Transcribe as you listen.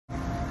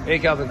Hey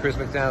Calvin, Chris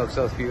McDonald,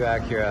 Southview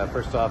Acura.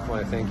 First off, I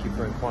want to thank you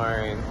for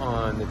inquiring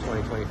on the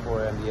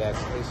 2024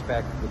 MDX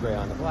A-Spec, the gray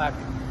on the black.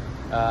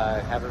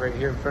 Have it right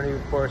here in front of you,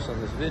 of course, on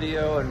this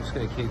video. I'm just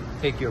going to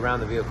take you around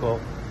the vehicle,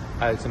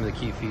 highlight some of the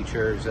key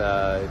features.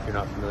 If you're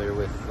not familiar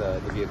with the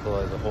vehicle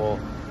as a whole,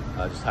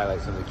 just highlight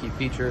some of the key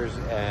features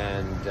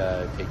and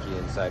take you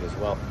inside as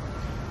well.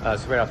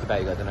 So right off the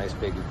bat, you got the nice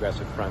big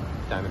aggressive front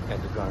diamond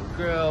pentagon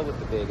grille with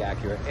the big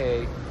Acura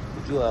A,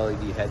 the dual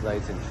LED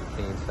headlights and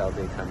chicane style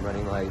daytime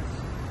running lights.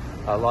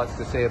 Lots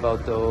to say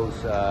about those,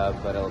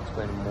 but I'll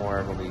explain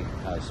more when we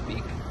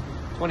speak.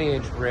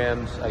 20-inch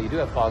rims. You do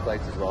have fog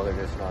lights as well. They're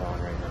just not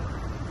on right now.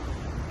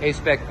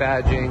 A-Spec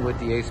badging. With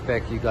the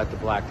A-Spec, you got the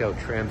blacked out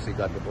trim. So you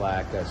got the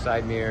black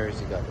side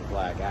mirrors, you got the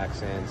black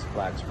accents,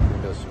 black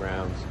window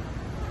surrounds,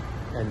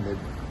 and the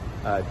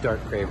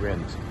dark gray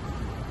rims.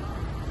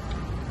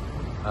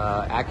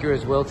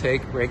 Acuras will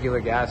take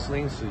regular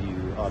gasoline, so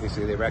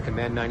obviously they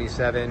recommend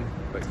 97,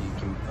 but you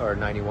can, or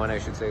 91 I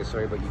should say,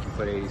 sorry, but you can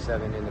put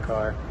 87 in the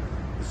car.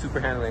 The super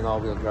handling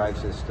all-wheel drive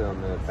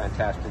system, a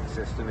fantastic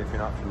system. If you're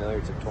not familiar,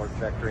 it's a torque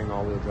vectoring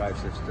all-wheel drive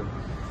system.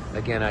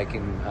 Again, I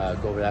can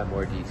go over that in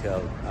more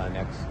detail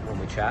next when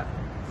we chat.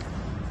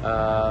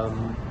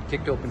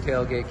 Kicked open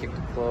tailgate, kicked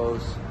to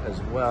close as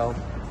well,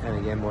 and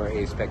again more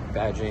A-Spec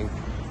badging.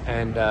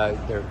 And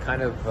they're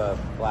kind of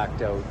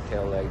blacked out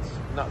tail lights,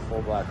 not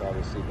full black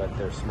obviously, but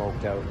they're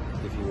smoked out,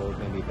 if you will,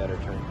 maybe a better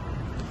term.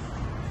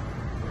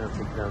 I'm going to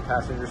take you down the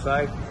passenger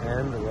side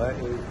and let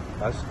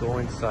us go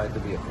inside the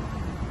vehicle.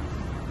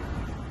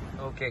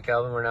 Okay,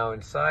 Calvin, we're now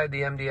inside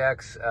the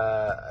MDX.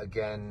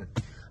 Again,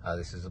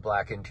 this is a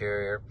black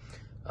interior.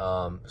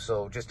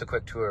 So just a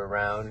quick tour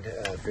around.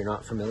 If you're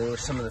not familiar with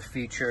some of the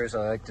features,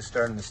 I like to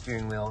start on the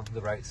steering wheel.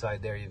 The right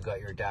side there, you've got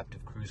your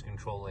adaptive cruise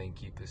control, lane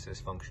keep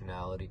assist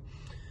functionality.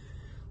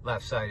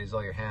 Left side is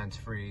all your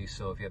hands-free,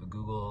 so if you have a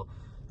Google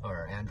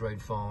or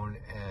Android phone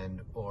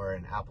or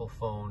an Apple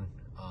phone,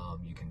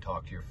 you can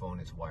talk to your phone.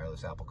 It's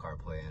wireless Apple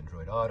CarPlay,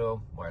 Android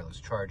Auto, wireless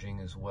charging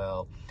as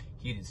well,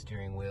 heated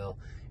steering wheel.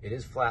 It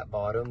is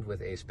flat-bottomed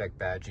with A-Spec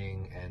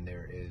badging, and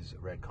there is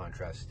red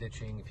contrast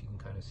stitching, if you can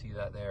kind of see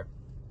that there.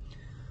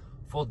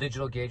 Full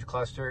digital gauge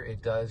cluster.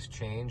 It does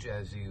change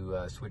as you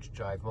switch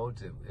drive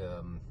modes.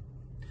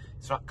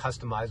 It's not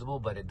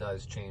customizable, but it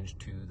does change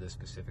to the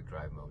specific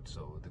drive mode,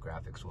 so the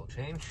graphics will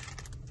change.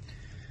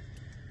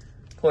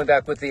 Pulling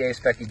back with the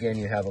A-Spec again,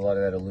 you have a lot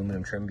of that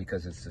aluminum trim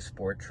because it's the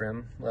sport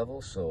trim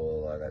level, so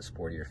a lot of that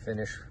sportier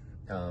finish.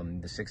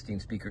 The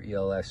 16-speaker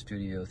ELS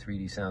Studio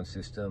 3D sound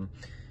system.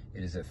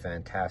 It is a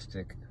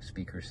fantastic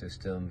speaker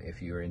system. If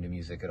you're into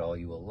music at all,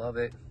 you will love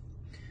it.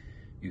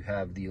 You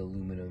have the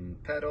aluminum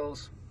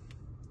pedals.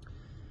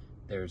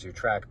 There's your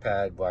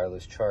trackpad,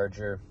 wireless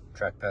charger.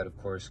 Trackpad, of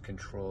course,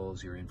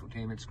 controls your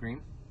infotainment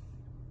screen.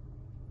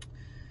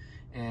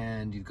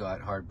 And you've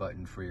got hard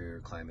button for your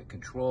climate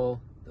control.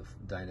 The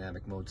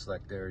dynamic mode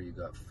select there. You've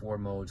got 4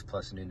 modes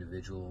plus an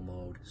individual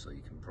mode, so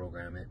you can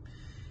program it.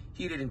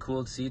 Heated and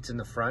cooled seats in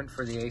the front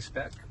for the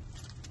A-Spec.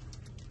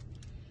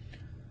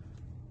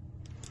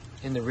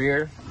 In the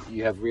rear,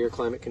 you have rear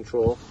climate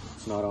control.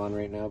 It's not on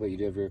right now, but you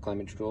do have rear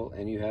climate control,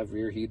 and you have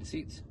rear heated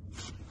seats.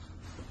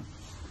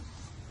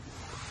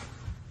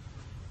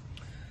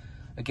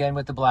 Again,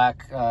 with the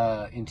black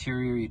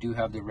interior, you do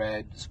have the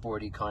red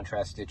sporty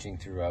contrast stitching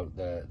throughout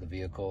the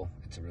vehicle.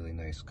 It's a really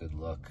nice, good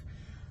look.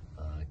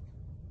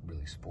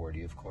 Really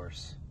sporty, of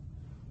course.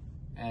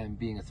 And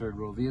being a third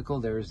row vehicle,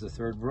 there is the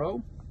third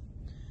row.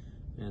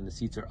 And the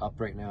seats are up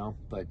right now,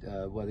 but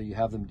whether you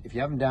have them, if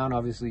you have them down,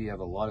 obviously you have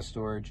a lot of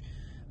storage.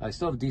 I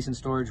still have decent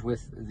storage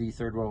with the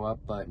third row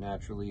up, but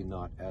naturally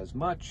not as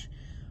much.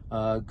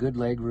 Good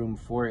leg room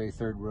for a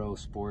third row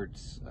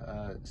sports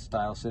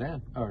style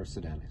sedan,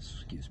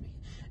 excuse me,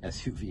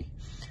 SUV.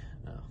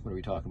 What are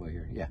we talking about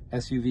here? Yeah,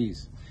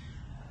 SUVs.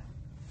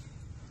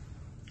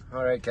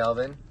 All right,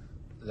 Calvin,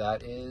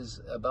 that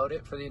is about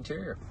it for the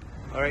interior.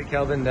 All right,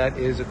 Calvin, that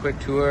is a quick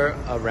tour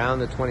around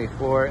the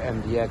 24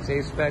 MDX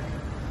A-Spec.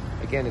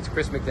 Again, it's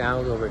Chris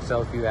McDonald over at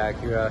Southview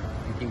Acura.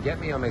 You can get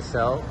me on my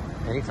cell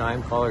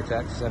anytime, call or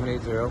text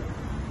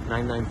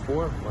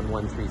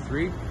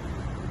 780-994-1133.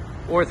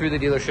 or through the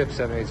dealership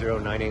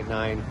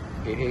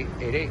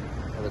 780-989-8888.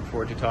 I look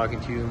forward to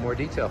talking to you in more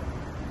detail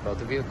about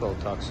the vehicle.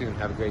 Talk soon.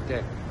 Have a great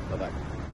day. Bye-bye.